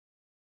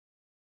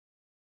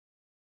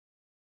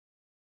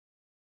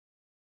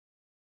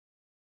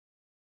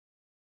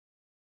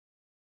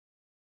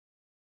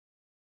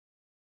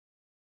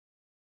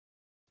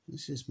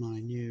This is my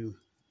new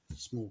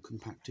small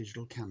compact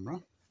digital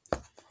camera.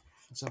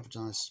 It's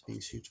advertised as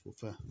being suitable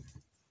for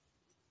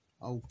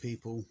old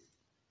people,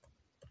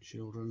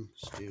 children,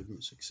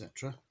 students,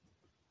 etc.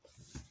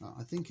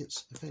 I think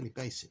it's a fairly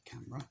basic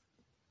camera,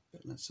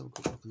 but let's have a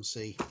quick look and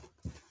see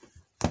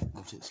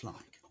what it's like.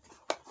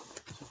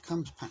 So it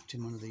comes packed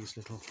in one of these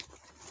little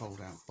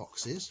fold-out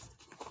boxes.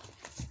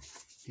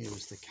 Here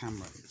is the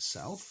camera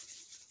itself.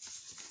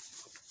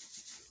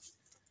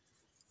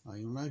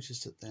 You'll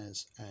notice that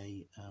there's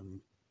a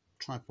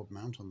tripod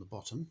mount on the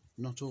bottom.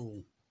 Not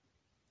all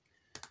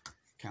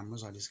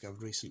cameras I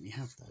discovered recently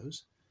have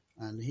those.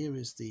 And here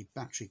is the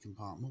battery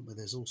compartment where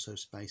there's also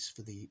space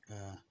for the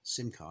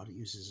SIM card. It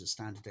uses a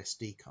standard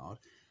SD card.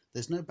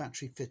 There's no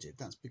battery fitted.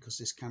 That's because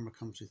this camera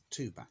comes with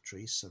two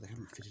batteries, so they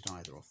haven't fitted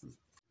either of them.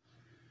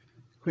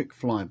 Quick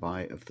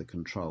flyby of the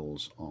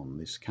controls on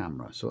this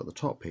camera. So at the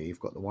top here you've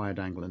got the wide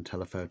angle and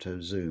telephoto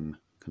zoom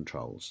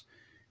controls.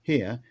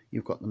 Here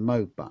you've got the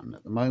mode button.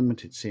 At the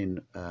moment it's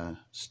in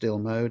still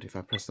mode. If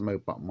I press the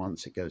mode button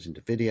once, it goes into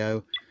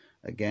video.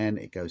 Again,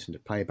 it goes into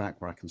playback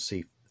where I can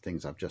see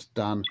things I've just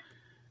done.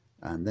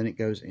 And then it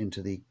goes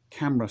into the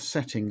camera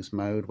settings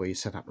mode where you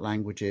set up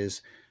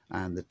languages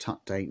and the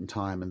date and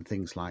time and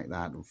things like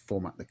that, and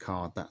format the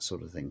card, that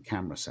sort of thing,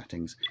 camera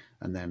settings.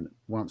 And then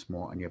once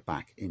more and you're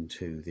back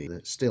into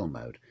the still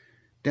mode.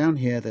 Down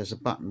here there's a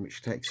button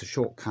which takes a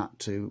shortcut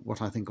to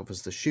what I think of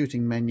as the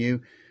shooting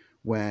menu,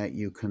 where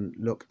you can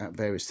look at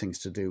various things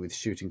to do with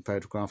shooting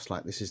photographs.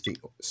 Like this is the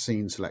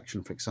scene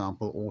selection, for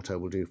example. Auto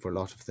will do for a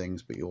lot of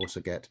things, but you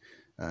also get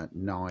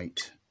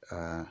night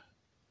and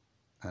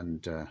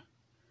I'm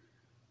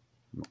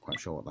not quite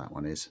sure what that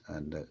one is,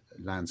 and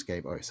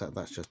landscape. Oh, so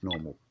that's just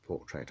normal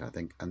portrait, I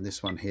think. And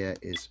this one here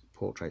is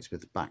portraits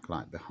with the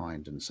backlight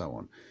behind and so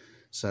on.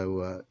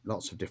 So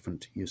lots of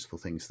different useful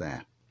things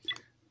there.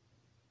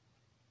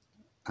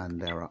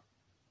 And there are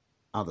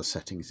other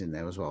settings in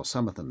there as well.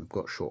 Some of them have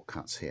got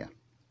shortcuts here.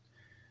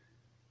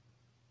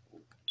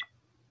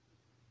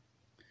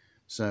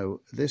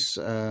 So this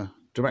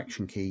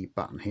direction key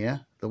button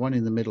here, the one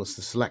in the middle is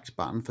the select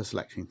button for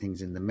selecting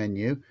things in the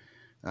menu.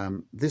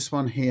 This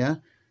one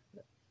here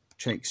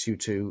takes you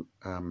to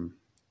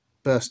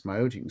burst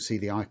mode. You can see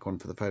the icon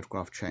for the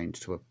photograph change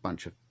to a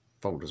bunch of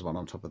folders, one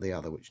on top of the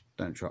other, which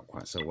don't show up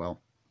quite so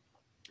well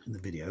in the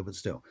video, but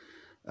still.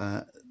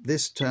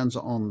 This turns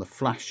on the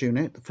flash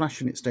unit. The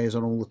flash unit stays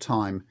on all the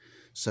time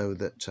so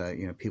that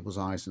you know, people's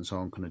eyes and so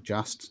on can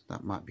adjust.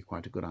 That might be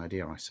quite a good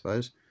idea, I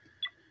suppose.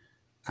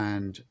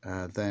 And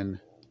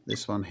then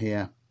this one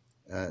here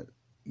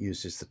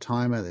uses the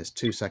timer. There's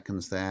 2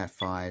 seconds there,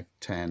 5,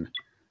 10,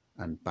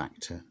 and back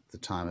to the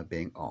timer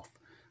being off.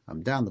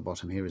 Down the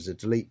bottom here is a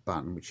delete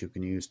button, which you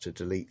can use to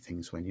delete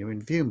things when you're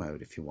in view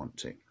mode if you want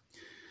to.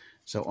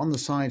 So on the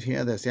side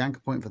here, there's the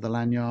anchor point for the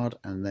lanyard,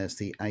 and there's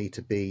the A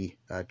to B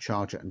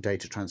charger and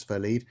data transfer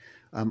lead.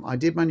 I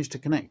did manage to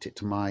connect it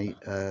to my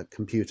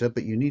computer,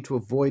 but you need to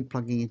avoid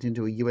plugging it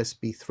into a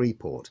USB 3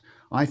 port.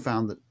 I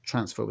found that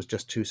transfer was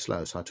just too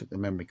slow, so I took the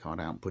memory card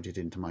out and put it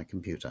into my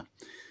computer.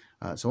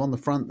 So on the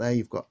front there,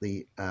 you've got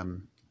the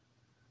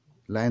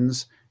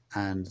lens,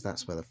 and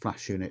that's where the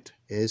flash unit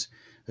is.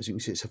 As you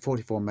can see, it's a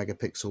 44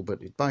 megapixel, but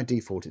by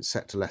default it's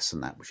set to less than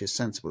that, which is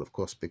sensible, of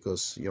course,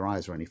 because your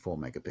eyes are only 4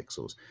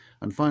 megapixels.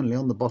 And finally,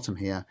 on the bottom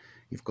here,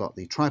 you've got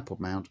the tripod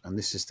mount, and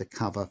this is the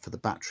cover for the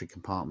battery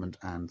compartment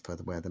and for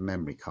where the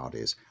memory card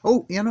is.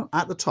 Oh, you know,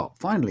 at the top,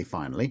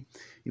 finally,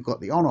 you've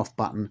got the on-off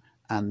button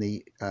and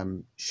the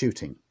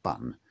shooting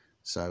button.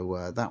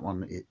 So that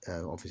one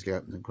obviously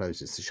opens and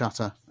closes the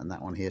shutter, and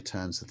that one here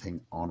turns the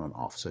thing on and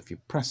off. So if you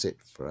press it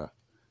for a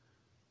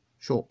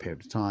short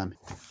period of time,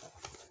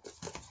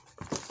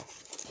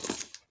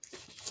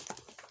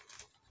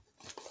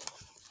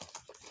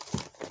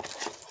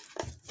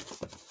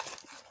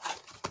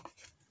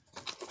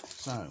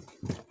 so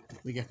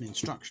we get an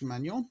instruction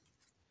manual,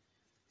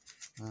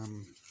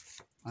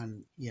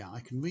 and yeah, I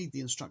can read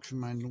the instruction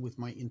manual with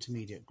my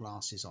intermediate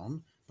glasses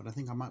on, but I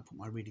think I might put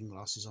my reading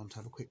glasses on to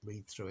have a quick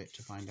read through it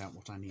to find out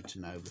what I need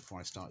to know before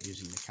I start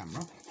using the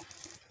camera.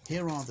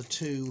 Here are the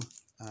two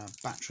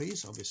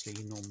batteries,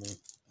 obviously normal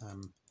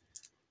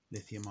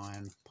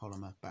lithium-ion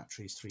polymer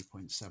batteries,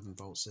 3.7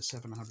 volts, so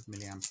 700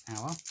 milliamp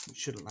hour, which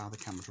should allow the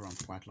camera to run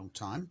for quite a long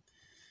time.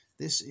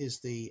 This is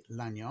the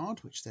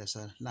lanyard, which there's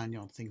a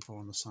lanyard thing for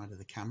on the side of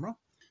the camera.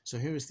 So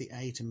here is the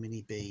A to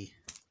mini B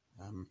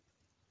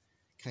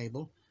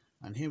cable,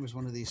 and here is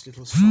one of these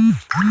little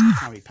soft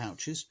carry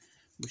pouches,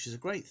 which is a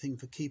great thing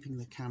for keeping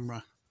the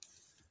camera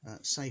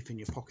safe in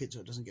your pocket so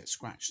it doesn't get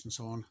scratched and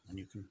so on, and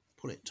you can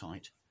pull it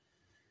tight.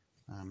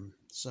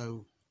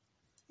 So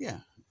yeah,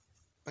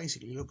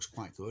 basically looks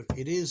quite good.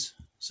 It is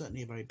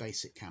certainly a very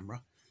basic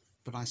camera,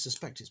 but I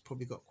suspect it's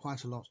probably got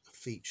quite a lot of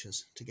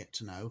features to get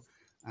to know,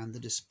 and the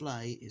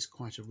display is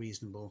quite a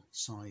reasonable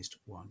sized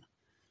one.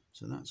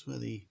 So that's where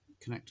the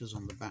connectors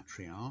on the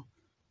battery are,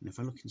 and if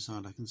I look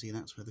inside I can see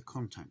that's where the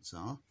contacts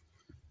are.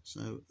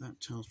 So that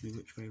tells me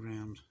which way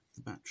round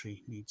the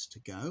battery needs to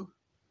go.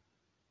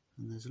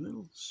 And there's a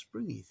little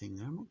springy thing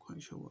there, I'm not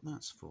quite sure what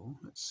that's for.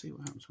 Let's see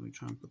what happens when we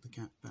try and put the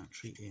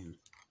battery in.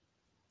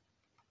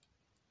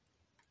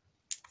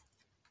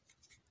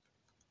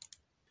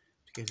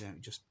 To get it out,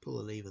 you just pull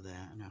the lever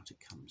there and out it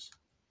comes.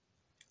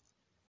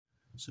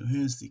 So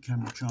here's the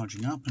camera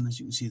charging up, and as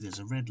you can see there's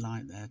a red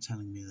light there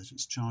telling me that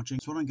it's charging.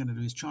 So what I'm going to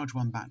do is charge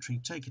one battery,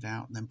 take it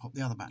out, and then pop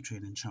the other battery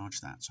in and charge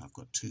that. So I've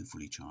got two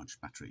fully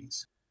charged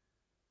batteries.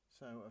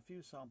 So a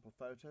few sample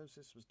photos.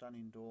 This was done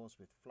indoors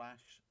with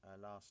flash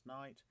last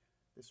night.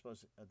 This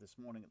was this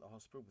morning at the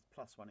hospital with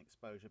 +1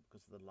 exposure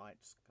because of the light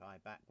sky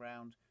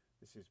background.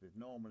 This is with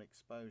normal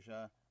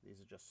exposure. These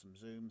are just some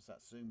zooms.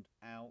 That's zoomed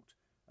out.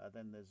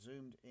 Then they're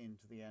zoomed in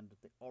to the end of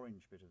the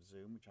orange bit of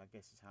zoom, which I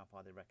guess is how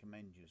far they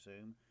recommend you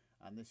zoom.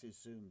 And this is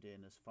zoomed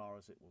in as far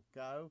as it will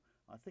go.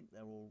 I think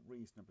they're all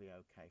reasonably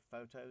okay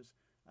photos.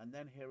 And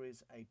then here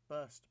is a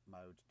burst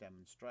mode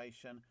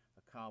demonstration.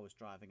 A car was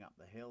driving up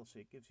the hill, so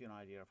it gives you an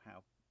idea of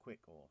how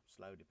quick or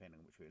slow, depending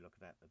on which way you look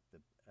at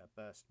the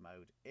burst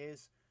mode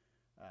is.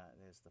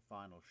 There's the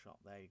final shot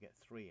there. You get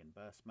 3 in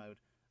burst mode.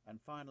 And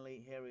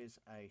finally, here is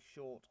a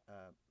short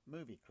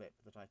movie clip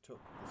that I took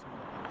this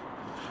morning.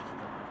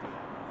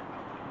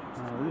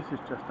 This is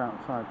just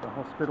outside the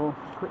hospital.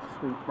 Quick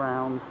sweep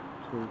round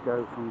to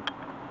go from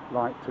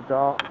light to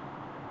dark.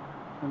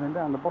 And then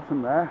down the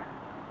bottom there,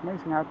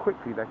 amazing how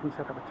quickly they can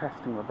set up a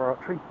testing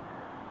laboratory.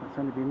 It's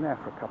only been there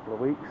for a couple of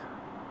weeks.